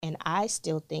And I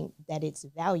still think that it's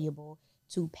valuable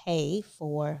to pay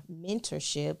for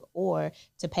mentorship or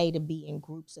to pay to be in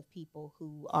groups of people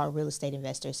who are real estate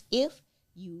investors if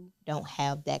you don't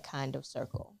have that kind of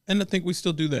circle. And I think we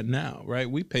still do that now,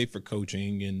 right? We pay for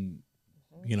coaching and,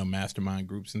 mastermind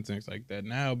groups and things like that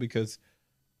now, because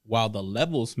while the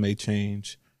levels may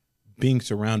change, being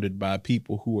surrounded by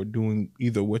people who are doing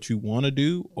either what you want to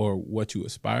do or what you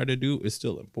aspire to do is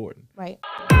still important. Right.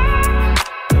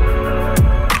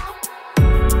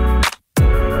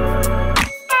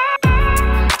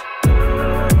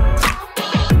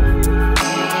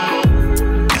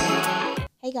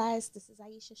 Hey guys, this is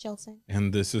Aisha Shelton.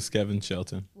 And this is Kevin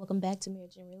Shelton. Welcome back to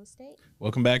Marriage and Real Estate.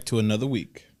 Welcome back to another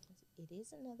week. It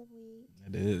is another week.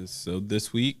 It is. So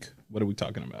this week, what are we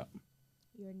talking about?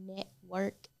 Your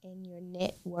network and your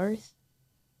net worth.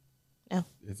 No.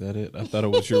 Is that it? I thought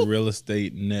it was your real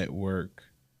estate network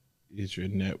is your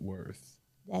net worth.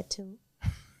 That too.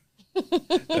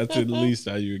 That's at least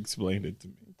how you explained it to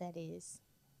me. That is.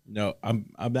 No, I'm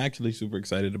actually super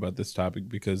excited about this topic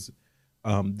because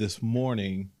this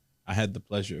morning I had the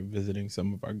pleasure of visiting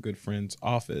some of our good friends'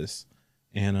 office,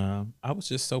 and I was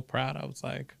just so proud. I was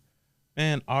like,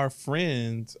 man, our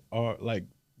friends are like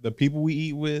the people we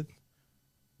eat with.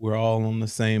 We're all on the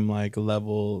same like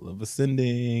level of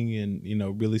ascending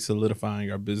and, really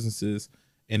solidifying our businesses.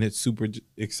 And it's super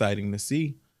exciting to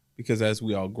see because as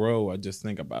we all grow, I just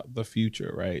think about the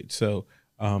future, right? So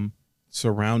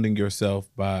surrounding yourself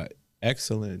by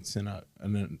excellence and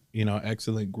an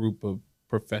excellent group of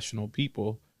professional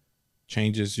people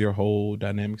changes your whole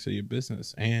dynamics of your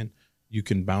business. And you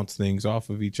can bounce things off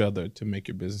of each other to make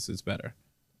your businesses better.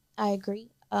 I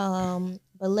agree.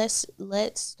 But let's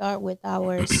start with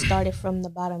our started from the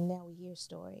bottom, now we hear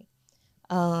story.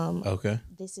 Okay.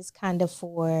 This is kind of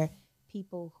for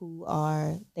people who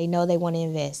they know they want to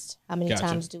invest. How many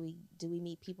times do we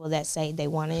meet people that say they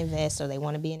want to invest or they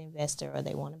want to be an investor or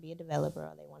they want to be a developer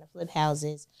or they want to flip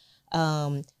houses?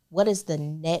 What does the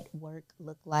network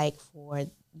look like for,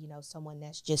 someone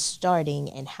that's just starting,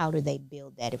 and how do they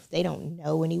build that? If they don't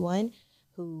know anyone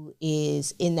who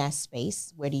is in that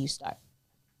space, where do you start?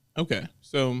 Okay.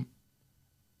 So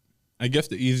I guess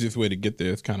the easiest way to get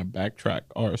there is kind of backtrack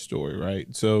our story,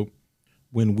 right? So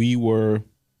when we were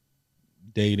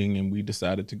dating and we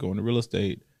decided to go into real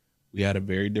estate, we had a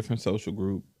very different social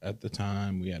group at the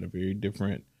time. We had a very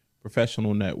different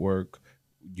professional network.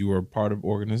 You were part of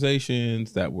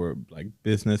organizations that were like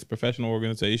business professional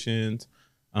organizations.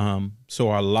 So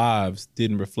our lives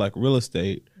didn't reflect real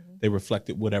estate. Mm-hmm. They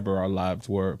reflected whatever our lives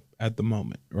were at the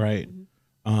moment, right?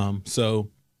 Mm-hmm.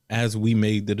 So as we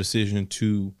made the decision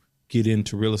to get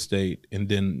into real estate and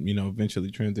then,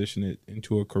 eventually transition it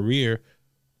into a career,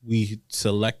 we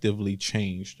selectively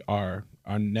changed our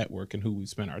network and who we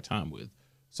spent our time with.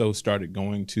 So started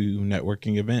going to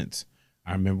networking events.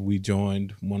 I remember we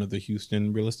joined one of the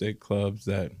Houston real estate clubs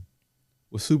that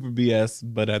was super BS,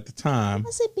 but at the time.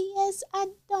 Was it BS? I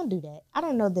don't do that. I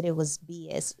don't know that it was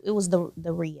BS. It was the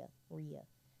RIA,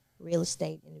 Real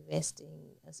Estate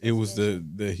Investing Association. It was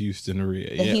the Houston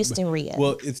RIA. The Houston RIA.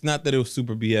 Well, it's not that it was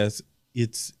super BS.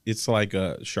 It's like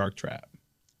a shark trap.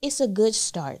 It's a good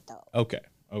start, though. Okay.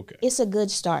 It's a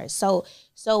good start. So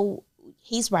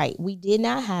he's right. We did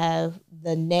not have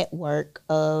the network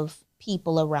of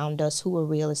people around us who were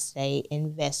real estate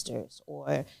investors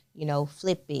or,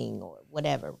 flipping or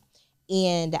whatever.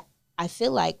 And I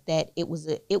feel like that it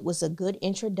was a good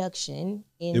introduction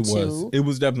into. It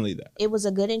was definitely that. It was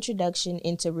a good introduction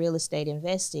into real estate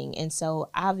investing. And so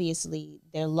obviously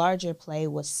their larger play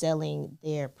was selling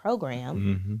their program,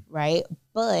 mm-hmm. right?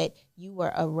 But you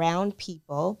were around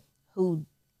people who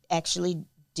actually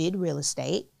did real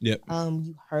estate. Yep.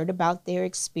 You heard about their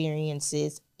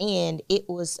experiences, and it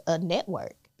was a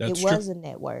network. That's was a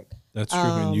network. That's true.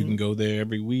 And you can go there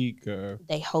every week.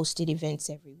 They hosted events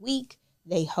every week.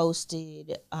 They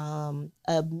hosted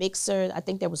a mixer. I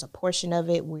think there was a portion of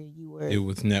it where you were. It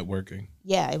was networking.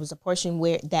 Yeah, it was a portion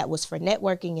where that was for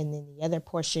networking, and then the other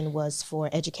portion was for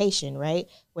education, right?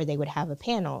 Where they would have a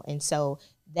panel. And so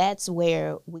that's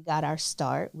where we got our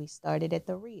start. We started at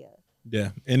the RIA.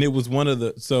 Yeah, and it was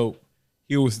so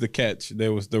here was the catch.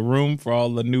 There was the room for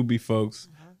all the newbie folks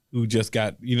who just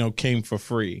got, came for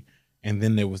free. And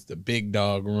then there was the big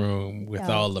dog room with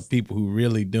all the people who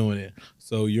really doing it.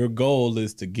 So your goal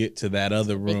is to get to that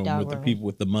other room with the people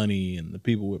with the money and the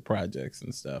people with projects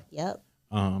and stuff. Yep.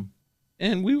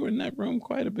 And we were in that room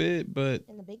quite a bit, but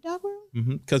in the big dog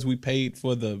room? Because we paid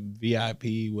for the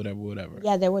VIP, whatever.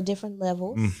 Yeah, there were different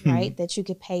levels, right, that you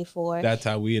could pay for. That's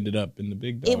how we ended up in the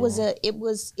big dog room. It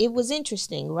was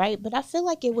interesting, right? But I feel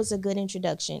like it was a good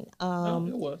introduction. It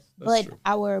was. That's true.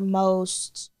 Our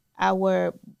most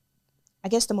I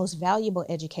guess the most valuable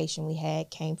education we had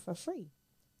came for free.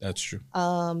 That's true.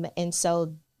 And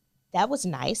so that was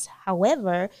nice.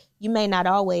 However, you may not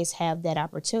always have that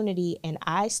opportunity. And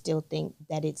I still think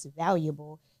that it's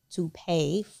valuable to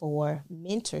pay for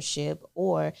mentorship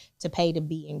or to pay to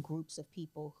be in groups of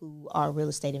people who are real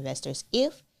estate investors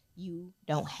if you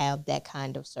don't have that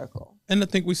kind of circle. And I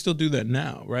think we still do that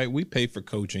now, right? We pay for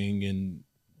coaching and,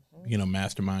 you know,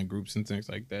 mastermind groups and things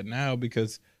like that now,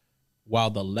 because while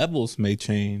the levels may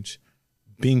change,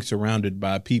 being surrounded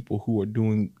by people who are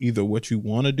doing either what you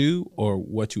want to do or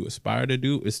what you aspire to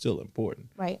do is still important.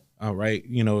 Right. All right.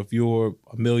 You know, if you're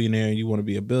a millionaire and you want to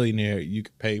be a billionaire, you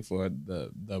could pay for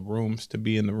the rooms to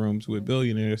be in the rooms with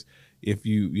billionaires. If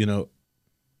you know,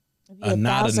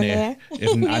 not a nair.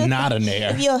 If not a nair.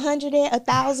 If you're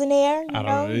 1,000aire,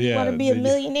 you want to be a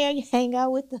millionaire, you hang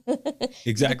out with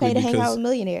exactly you pay to hang out with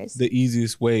millionaires. The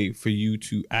easiest way for you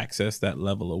to access that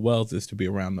level of wealth is to be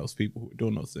around those people who are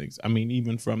doing those things. I mean,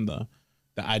 even from the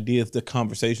ideas, the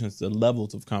conversations, the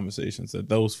levels of conversations that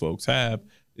those folks have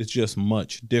is just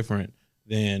much different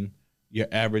than your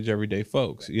average everyday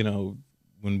folks. You know,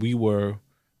 when we were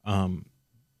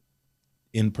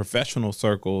in professional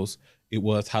circles, it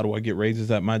was, how do I get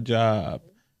raises at my job?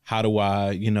 How do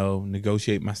I,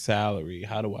 negotiate my salary?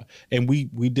 And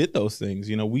we did those things.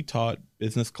 You know, we taught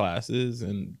business classes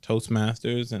and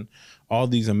Toastmasters and all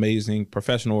these amazing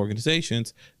professional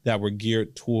organizations that were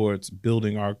geared towards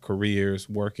building our careers,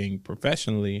 working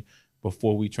professionally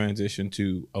before we transitioned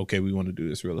to, okay, we want to do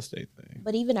this real estate thing.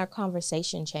 But even our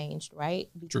conversation changed, right?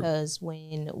 Because True.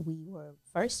 When we were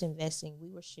first investing,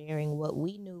 we were sharing what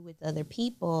we knew with other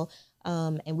people,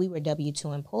 and we were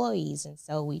W-2 employees. And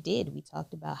so we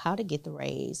talked about how to get the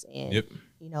raise and,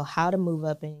 how to move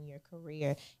up in your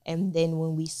career. And then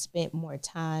when we spent more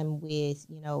time with,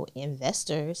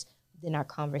 investors, then our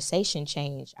conversation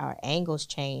changed, our angles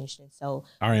changed. And so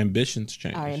our ambitions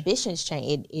changed.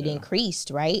 It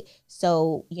increased, right?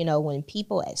 So, when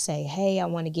people say, hey, I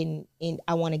want to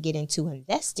get into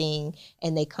investing,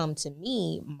 and they come to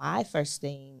me, my first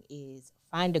thing is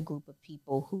find a group of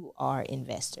people who are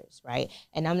investors, right?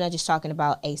 And I'm not just talking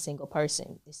about a single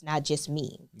person. It's not just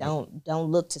me. Don't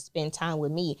look to spend time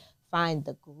with me. Find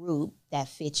the group that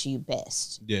fits you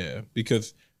best. Yeah,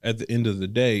 because at the end of the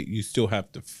day, you still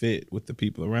have to fit with the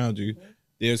people around you. Mm-hmm.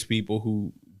 There's people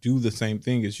who do the same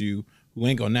thing as you, who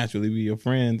ain't gonna naturally be your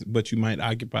friends, but you might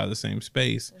occupy the same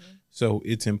space. Mm-hmm. So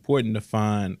it's important to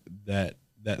find that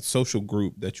social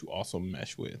group that you also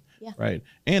mesh with, right?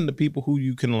 And the people who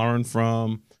you can learn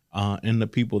from, and the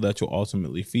people that you'll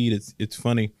ultimately feed. It's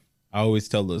funny. I always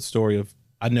tell the story of,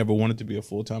 I never wanted to be a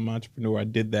full-time entrepreneur. I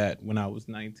did that when I was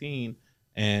 19,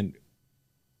 and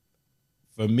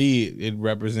for me, it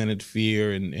represented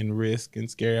fear and risk and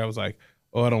scary. I was like,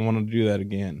 oh, I don't want to do that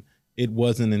again. It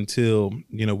wasn't until,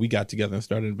 we got together and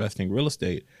started investing in real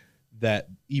estate that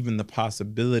even the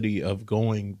possibility of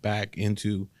going back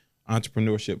into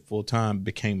entrepreneurship full time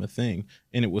became a thing.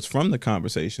 And it was from the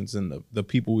conversations and the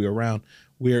people we were around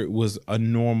where it was a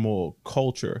normal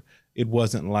culture. It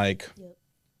wasn't like,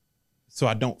 so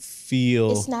I don't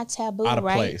feel it's not taboo, out of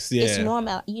right? place. Yeah. It's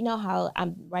normal. You know how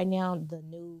I'm right now, the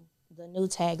new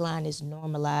tagline is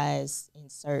normalize,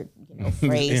 insert,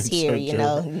 phrase here,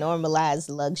 normalize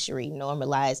luxury,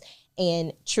 normalize.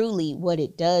 And truly what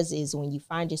it does is when you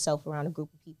find yourself around a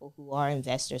group of people who are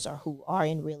investors or who are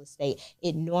in real estate,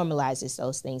 it normalizes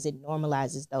those things. It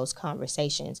normalizes those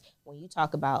conversations. When you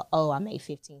talk about, oh, I made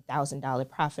 $15,000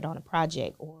 profit on a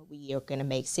project, or we are going to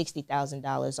make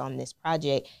 $60,000 on this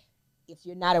project, if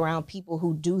you're not around people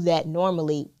who do that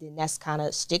normally, then that's kind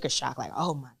of sticker shock, like,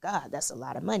 oh my God, that's a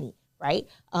lot of money, right?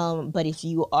 But if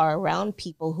you are around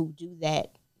people who do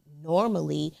that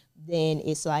normally, then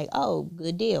it's like, oh,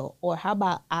 good deal. Or how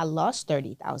about I lost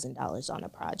 $30,000 on a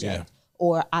project,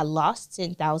 or I lost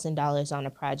 $10,000 on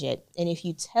a project. And if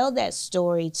you tell that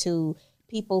story to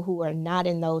people who are not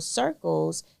in those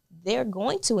circles, they're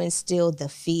going to instill the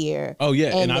fear and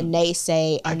the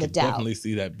naysay and the doubt. I definitely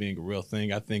see that being a real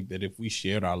thing. I think that if we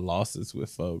shared our losses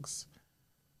with folks,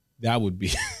 that would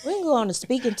be... We can go on a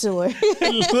speaking tour. look,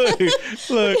 it's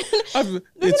funny.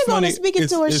 Go on a speaking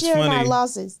tour sharing our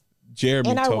losses.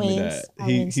 Jeremy told me that.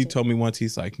 He told me once,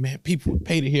 he's like, man, people would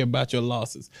pay to hear about your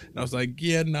losses. And I was like,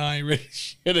 yeah, no, I ain't ready to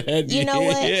share that. You know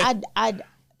what?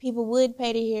 People would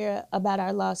pay to hear about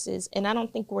our losses, and I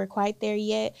don't think we're quite there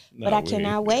yet, but I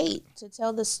cannot wait to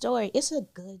tell the story. It's a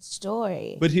good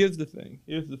story. But here's the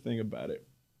thing about it,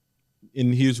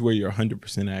 and here's where you're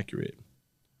 100% accurate.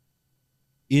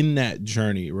 In that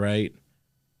journey, right,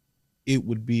 it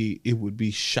would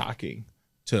be shocking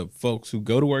to folks who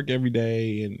go to work every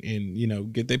day and you know,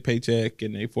 get their paycheck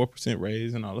and a 4%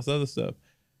 raise and all this other stuff,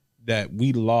 that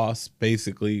we lost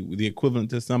basically the equivalent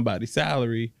to somebody's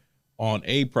salary on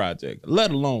a project,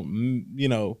 let alone, you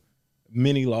know,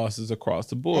 many losses across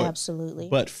the board. Absolutely.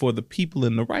 But for the people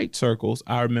in the right circles,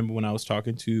 I remember when I was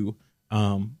talking to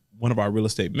one of our real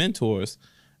estate mentors,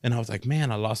 and I was like,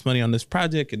 man, I lost money on this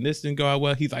project and this didn't go out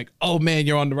well. He's like, oh man,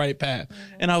 you're on the right path.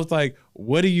 Mm-hmm. And I was like,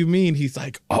 what do you mean? He's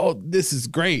like, oh, this is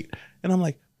great. And I'm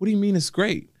like, what do you mean it's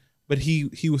great? But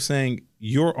he was saying,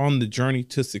 you're on the journey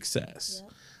to success.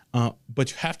 Yep.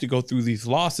 But you have to go through these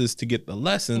losses to get the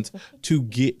lessons to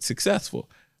get successful.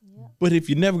 Yep. But if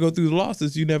you never go through the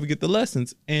losses, you never get the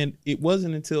lessons. And it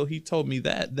wasn't until he told me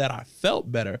that I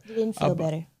felt better. You didn't feel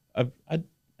better.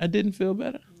 I didn't feel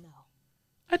better. No.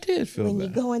 I did feel better. When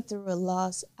you're going through a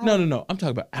loss. No. I'm talking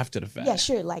about after the fact. Yeah,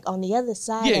 sure. Like on the other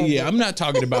side. Yeah. I'm not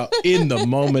talking about in the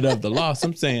moment of the loss.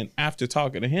 I'm saying after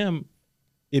talking to him,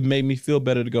 it made me feel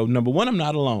better to go, number one, I'm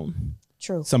not alone.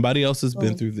 True. Somebody else has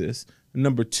been through this.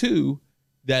 Number two,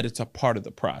 that it's a part of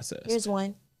the process. Here's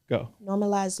one. Go.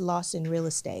 Normalize loss in real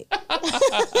estate.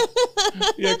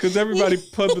 Yeah, because everybody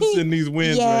publishes in these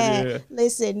wins right here.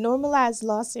 Listen, normalize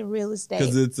loss in real estate.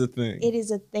 Because it's a thing. It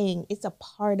is a thing. It's a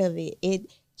part of it.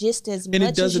 It just as and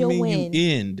much as you win. And it doesn't mean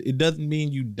you end. It doesn't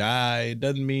mean you die. It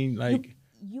doesn't mean like...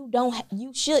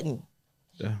 You shouldn't.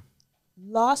 Yeah.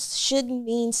 Loss shouldn't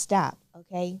mean stop.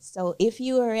 Okay, so if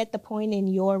you are at the point in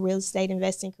your real estate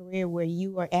investing career where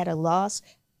you are at a loss,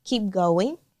 keep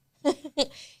going.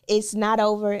 It's not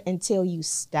over until you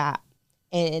stop.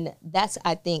 And that's,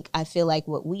 I feel like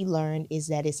what we learned is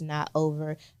that it's not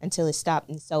over until it stopped.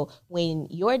 And so when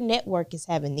your network is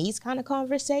having these kind of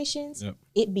conversations, yep,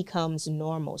 it becomes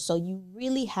normal. So you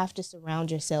really have to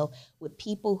surround yourself with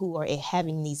people who are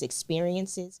having these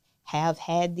experiences, have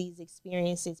had these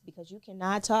experiences, because you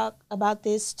cannot talk about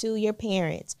this to your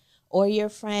parents or your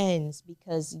friends,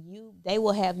 because they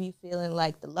will have you feeling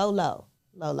like the low.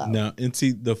 Now, and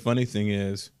see, the funny thing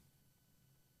is,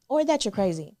 or that you're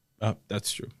crazy.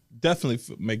 That's true.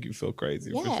 Definitely make you feel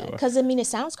crazy. Yeah, because I mean, it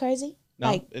sounds crazy. No,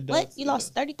 like, it does, what? You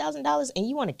lost $30,000 and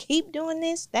you want to keep doing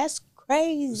this? That's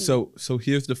crazy. So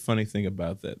here's the funny thing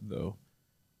about that, though.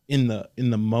 In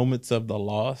the moments of the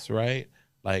loss, right?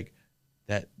 Like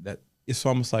that it's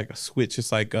almost like a switch.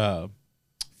 It's like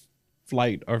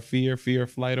flight or fear,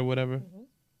 flight or whatever. Mm-hmm.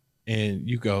 And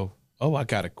you go, oh, I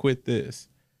gotta quit this,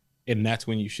 and that's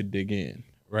when you should dig in,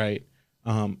 right?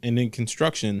 And in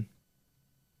construction,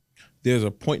 there's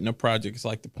a point in a project. It's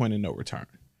like the point of no return,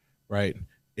 right?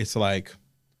 It's like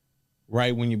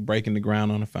right when you're breaking the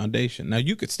ground on a foundation. Now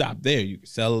you could stop there. You could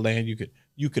sell the land.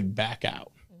 You could back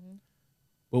out. Mm-hmm.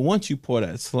 But once you pour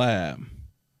that slab,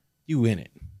 you in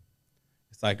it.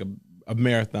 It's like a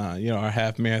marathon, or a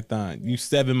half marathon. Yeah. You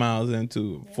 7 miles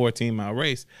into a 14-mile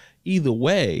race. Either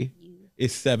way,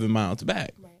 it's 7 miles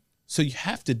back. Right. So you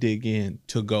have to dig in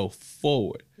to go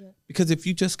forward. Yeah. Because if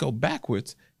you just go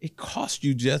backwards, it costs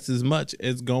you just as much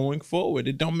as going forward.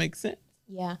 It don't make sense.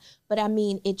 Yeah, but I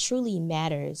mean, it truly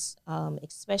matters,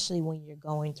 especially when you're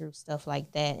going through stuff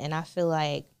like that. And I feel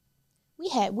like we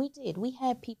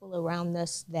had people around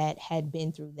us that had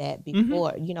been through that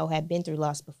before, mm-hmm, had been through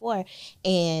loss before,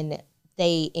 and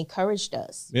they encouraged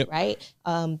us, yep, right,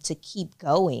 to keep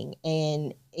going.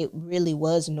 And it really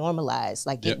was normalized.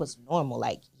 Like, yep, it was normal.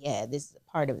 Like, yeah, this is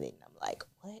a part of it. And I'm like,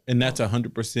 what? And that's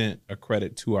 100% a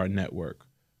credit to our network.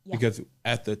 Yeah. Because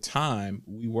at the time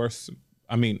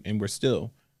and we're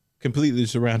still completely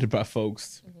surrounded by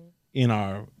folks, mm-hmm,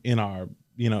 in our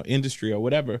industry or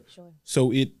whatever. Sure.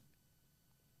 So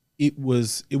it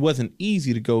wasn't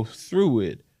easy to go through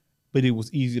it, but it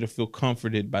was easy to feel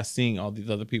comforted by seeing all these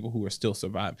other people who are still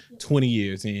surviving. Yeah. 20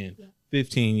 years in, yeah,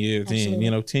 15 years absolutely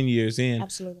in, 10 years in,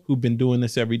 absolutely, who've been doing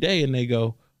this every day, and they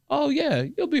go, oh yeah,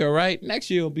 you'll be all right. Next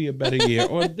year will be a better year,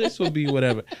 or this will be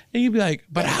whatever. And you'd be like,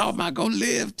 but how am I gonna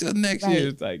live till next year?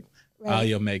 It's like, right, oh,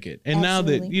 you'll make it. And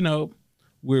absolutely, now that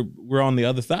we're on the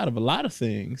other side of a lot of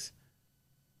things,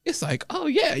 it's like, oh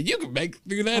yeah, you can make it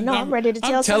through that. No, I'm ready to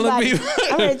tell somebody.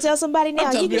 I'm ready to tell somebody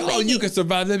now. You can make it. You can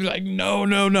survive. They'd be like, no.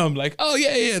 I'm like, oh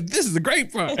yeah, this is the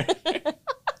great part.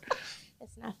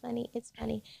 It's not funny. It's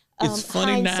funny. It's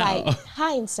funny now.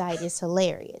 Hindsight is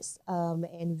hilarious,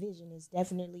 and vision is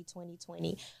definitely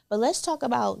 20/20. But let's talk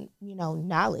about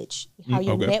knowledge. How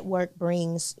your network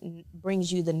brings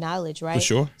you the knowledge, right? For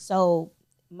sure. So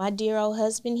my dear old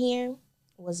husband here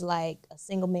was like a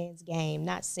single man's game.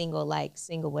 Not single like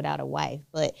single without a wife,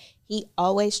 but he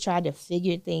always tried to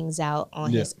figure things out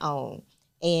on his own.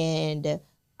 And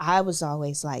I was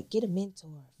always like, get a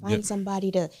mentor, find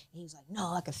somebody to, and he was like,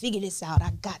 no, I can figure this out.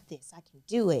 I got this. I can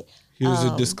do it. Here's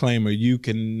a disclaimer. You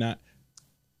could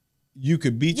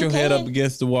beat your head up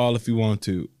against the wall if you want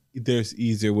to. There's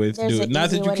easier ways to do it. Not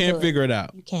that you can't figure it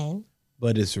out. You can.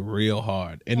 But it's real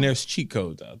hard. And there's cheat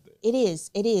codes out there. It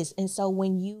is. And so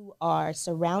when you are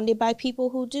surrounded by people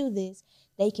who do this,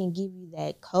 they can give you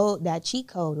that cheat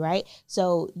code, right?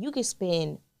 So you could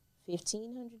spend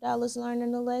 $1,500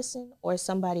 learning a lesson, or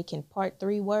somebody can part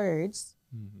 3 words,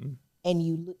 and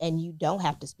you don't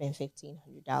have to spend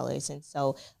 $1,500. And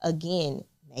so again,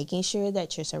 making sure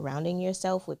that you're surrounding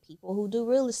yourself with people who do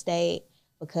real estate,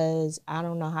 because I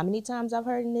don't know how many times I've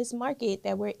heard in this market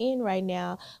that we're in right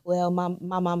now, well,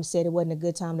 my mom said it wasn't a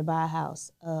good time to buy a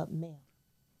house. Ma'am.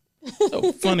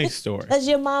 So, funny story. Does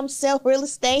your mom sell real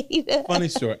estate? Funny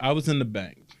story. I was in the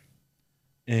bank,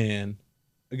 and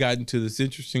I got into this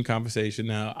interesting conversation.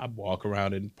 Now, I walk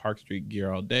around in Park Street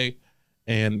gear all day,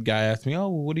 and the guy asked me, oh,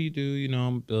 well, what do you do? You know,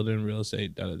 I'm building real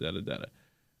estate, da-da-da-da-da.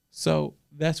 So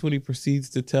that's when he proceeds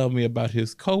to tell me about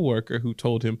his coworker who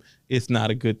told him it's not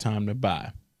a good time to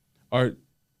buy. Or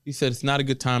he said it's not a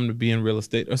good time to be in real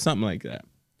estate or something like that.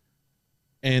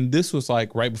 And this was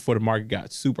like right before the market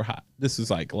got super hot. This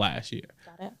was like last year.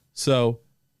 Got it. So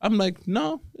I'm like,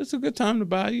 no, it's a good time to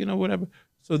buy, you know, whatever.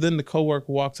 So then the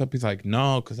coworker walks up. He's like,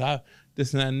 no, because I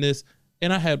this and that and this.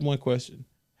 And I had one question.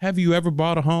 Have you ever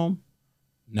bought a home?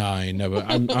 No, I ain't never.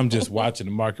 I'm just watching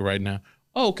the market right now.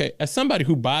 Oh, okay. As somebody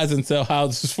who buys and sells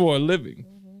houses for a living,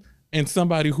 and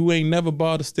somebody who ain't never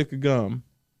bought a stick of gum.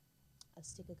 A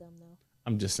stick of gum, though.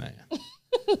 I'm just saying.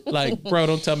 Like, bro,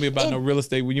 don't tell me about no real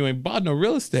estate when you ain't bought no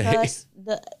real estate.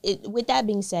 With that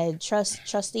being said,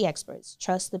 trust the experts.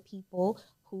 Trust the people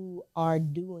who are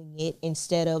doing it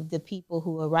instead of the people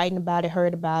who are writing about it,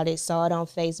 heard about it, saw it on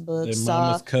Facebook, Their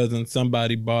mama's cousin,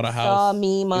 somebody bought a house. Saw a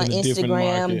meme on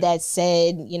Instagram that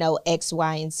said, you know, X,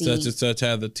 Y, and Z. Such and such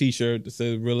has a T-shirt that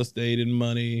says real estate and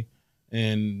money,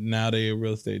 and now they're a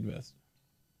real estate investor.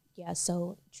 Yeah,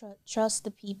 so trust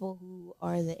the people who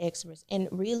are the experts. And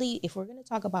really, if we're going to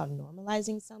talk about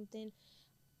normalizing something,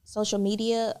 social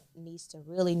media needs to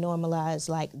really normalize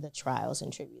like the trials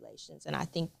and tribulations, and I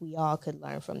think we all could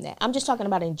learn from that. I'm just talking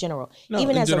about in general.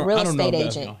 Even as a real estate agent, I don't know if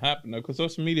that's gonna happen though, because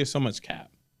social media is so much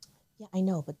cap. Yeah, I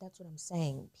know, but that's what I'm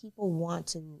saying. People want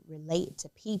to relate to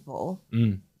people,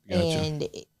 gotcha. And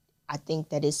I think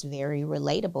that it's very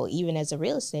relatable. Even as a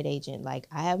real estate agent, like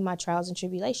I have my trials and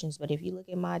tribulations, but if you look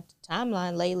at my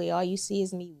timeline lately, all you see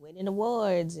is me winning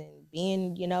awards and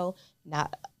being, you know,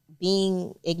 not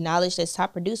being acknowledged as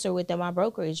top producer within my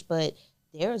brokerage. But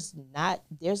there's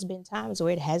been times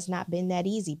where it has not been that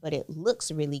easy, but it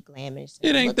looks really glamorous.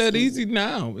 It ain't that easy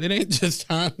now. It ain't just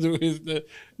times where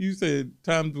you said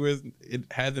times where it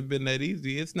hasn't been that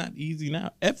easy. It's not easy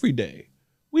now. Every day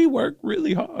we work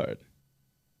really hard.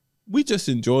 We just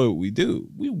enjoy what we do.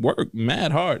 We work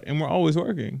mad hard, and we're always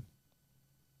working.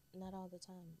 Not all the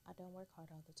time. I don't work hard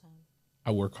all the time.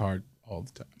 I work hard all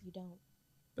the time. You don't.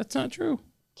 That's not true.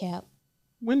 Cap.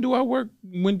 When do I work?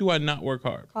 When do I not work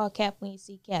hard? Call Cap when you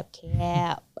see Cap.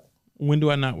 Cap. When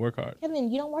do I not work hard? Kevin,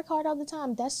 you don't work hard all the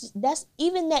time. That's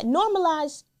even that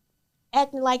normalized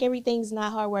acting like everything's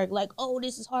not hard work. Like, oh,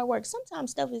 this is hard work.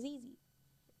 Sometimes stuff is easy.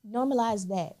 Normalize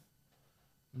that.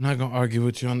 I'm not going to argue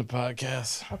with you on the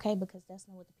podcast. Okay, because that's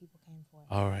not what the people came for.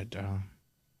 All right, darling.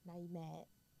 Now you mad.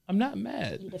 I'm not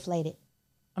mad. You deflated.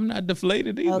 I'm not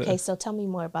deflated either. Okay, so tell me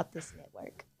more about this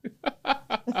network.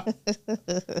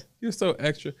 You're so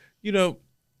extra. You know,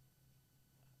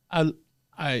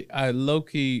 I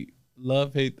low-key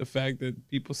hate the fact that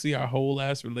people see our whole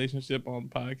ass relationship on the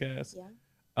podcast.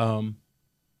 Yeah.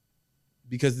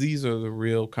 Because these are the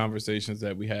real conversations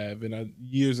that we have. And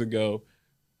years ago,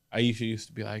 Aisha used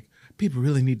to be like, people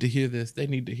really need to hear this. They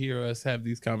need to hear us have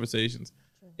these conversations.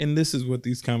 True. And this is what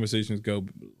these conversations go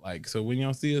like. So when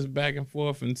y'all see us back and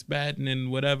forth and spatting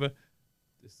and whatever,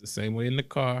 it's the same way in the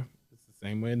car. It's the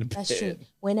same way in the bed. That's true.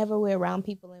 Whenever we're around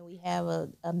people and we have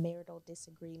a marital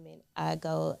disagreement, I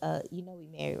go, you know we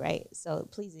married, right? So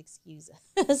please excuse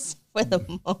us for the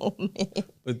moment.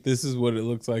 But this is what it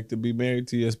looks like to be married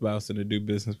to your spouse and to do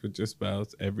business with your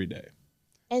spouse every day.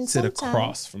 And sit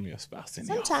across from your spouse.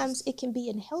 Sometimes it can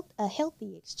be a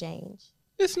healthy exchange.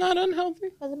 It's not unhealthy.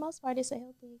 For the most part, it's a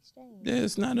healthy exchange. Yeah,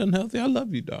 it's not unhealthy. I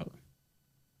love you, darling.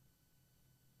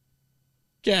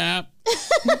 Cap.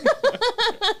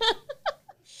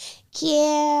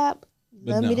 Cap.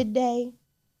 Love me today.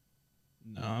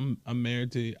 No, I'm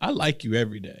married to you. I like you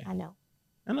every day. I know.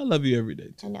 And I love you every day,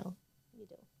 too. I know. You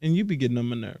do. And you be getting on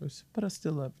my nerves, but I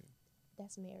still love you.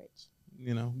 That's marriage.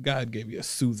 You know, God gave you a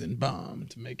soothing balm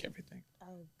to make everything.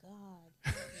 Oh,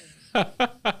 God.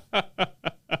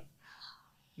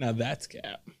 Now that's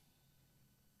cap.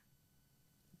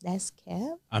 That's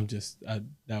cap?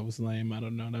 That was lame. I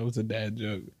don't know. That was a dad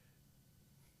joke.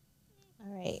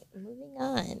 All right, moving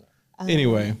on.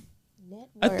 Anyway, network.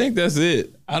 I think that's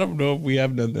it. I don't know if we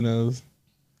have nothing else.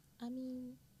 I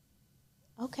mean,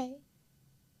 okay.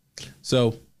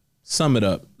 So, sum it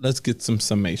up. Let's get some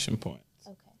summation points.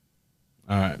 Okay.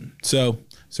 All right. So,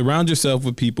 surround yourself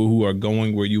with people who are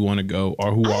going where you want to go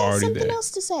or who are already there. I have something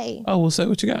else to say. Oh, well, say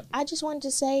what you got. I just wanted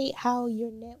to say how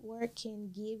your network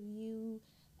can give you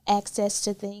access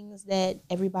to things that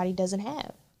everybody doesn't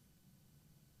have.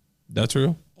 That's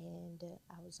real. And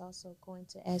I was also going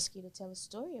to ask you to tell a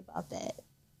story about that.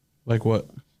 Like what?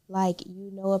 Like,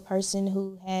 you know, a person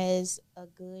who has a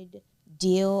good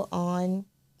deal on,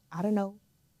 I don't know,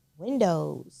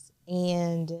 Windows,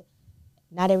 and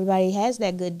not everybody has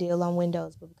that good deal on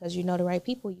Windows, but because you know the right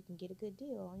people, you can get a good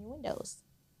deal on your Windows.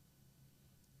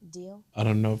 Deal? I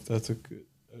don't know if that's a good...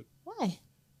 Why?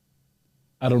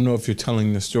 I don't know if you're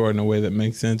telling the story in a way that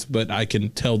makes sense, but I can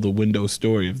tell the Windows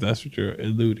story if that's what you're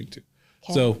alluding to.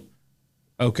 Okay. So,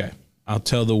 okay, I'll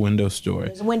tell the Windows story.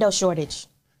 There's a Windows shortage.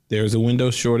 There's a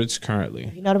Windows shortage currently.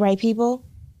 If you know the right people,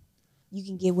 you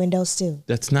can get Windows too.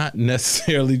 That's not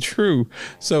necessarily true.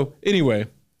 So anyway,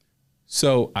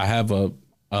 I have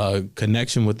a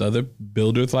connection with other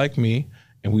builders like me,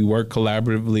 and we work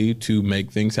collaboratively to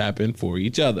make things happen for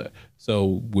each other.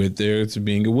 So with there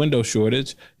being a Windows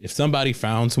shortage, if somebody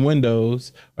found some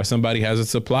Windows or somebody has a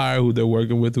supplier who they're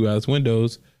working with who has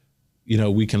Windows, you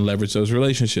know, we can leverage those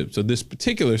relationships. So this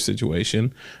particular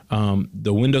situation,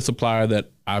 the Windows supplier that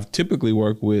I've typically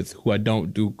worked with, who I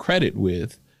don't do credit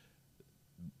with,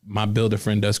 my builder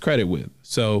friend does credit with.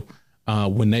 So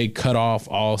when they cut off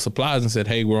all supplies and said,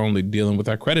 hey, we're only dealing with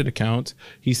our credit accounts,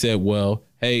 he said, well,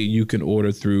 hey, you can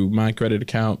order through my credit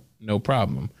account, no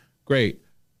problem. Great.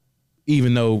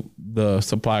 Even though the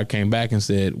supplier came back and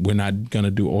said, we're not going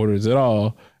to do orders at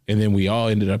all. And then we all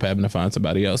ended up having to find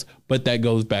somebody else. But that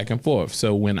goes back and forth.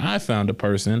 So when I found a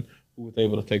person who was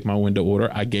able to take my window order,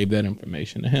 I gave that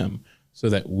information to him so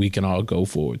that we can all go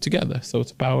forward together. So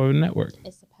it's the power of the network.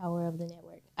 It's the power of the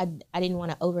network. I didn't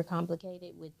want to overcomplicate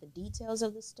it with the details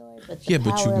of the story, but the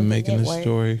power but you've been making the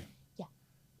story. Yeah,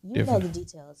 you know the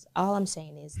details. All I'm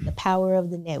saying is the power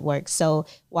of the network. So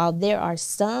while there are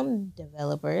some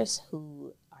developers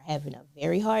who are having a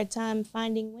very hard time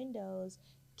finding Windows,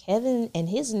 Kevin and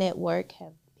his network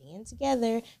have been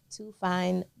together to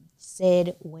find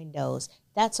said Windows.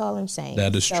 That's all I'm saying.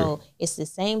 That is true. So it's the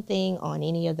same thing on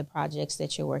any of the projects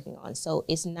that you're working on. So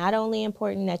it's not only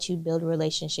important that you build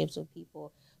relationships with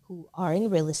people who are in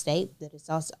real estate, that it's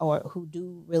also, or who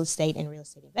do real estate and real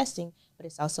estate investing, but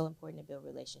it's also important to build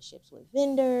relationships with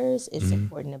vendors. It's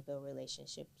important to build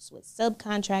relationships with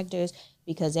subcontractors,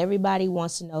 because everybody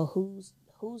wants to know who's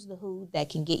the who that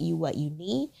can get you what you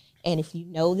need. And if you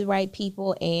know the right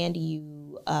people and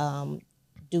you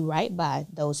do right by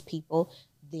those people,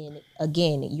 then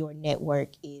again, your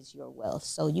network is your wealth.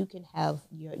 So you can have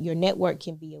your network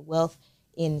can be a wealth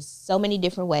in so many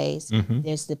different ways.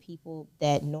 There's the people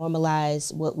that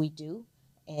normalize what we do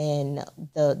and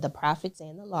the profits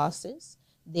and the losses.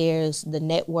 There's the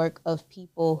network of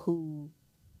people who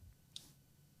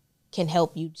can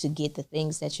help you to get the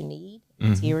things that you need,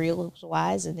 materials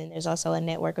wise. And then there's also a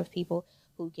network of people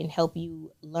who can help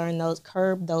you learn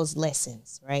curb those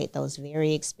lessons, right? Those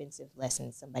very expensive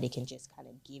lessons. Somebody can just kind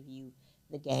of give you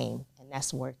the game, and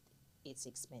that's worth its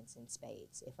expense in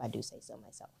spades, if I do say so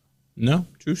myself. No,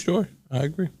 true story. I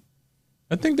agree.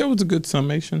 I think that was a good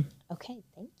summation. Okay,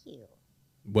 thank you.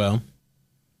 Well,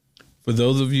 for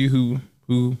those of you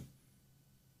who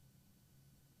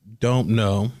don't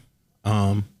know,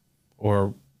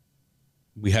 or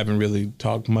we haven't really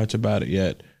talked much about it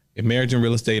yet, in Marriage and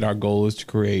Real Estate, our goal is to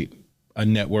create a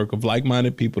network of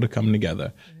like-minded people to come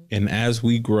together. And as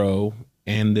we grow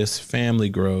and this family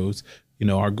grows, you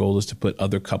know, our goal is to put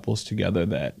other couples together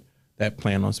that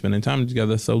plan on spending time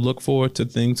together. So look forward to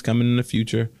things coming in the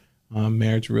future,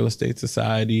 Marriage Real Estate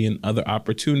Society and other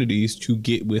opportunities to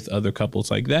get with other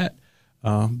couples like that.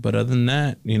 But other than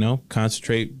that, you know,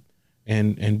 concentrate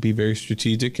and be very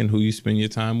strategic in who you spend your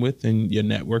time with, and your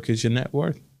network is your net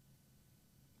worth.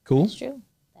 Cool? That's true.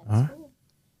 That's cool.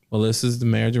 Well, this is the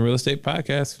Marriage and Real Estate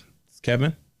Podcast. It's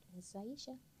Kevin. It's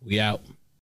Aisha. We out.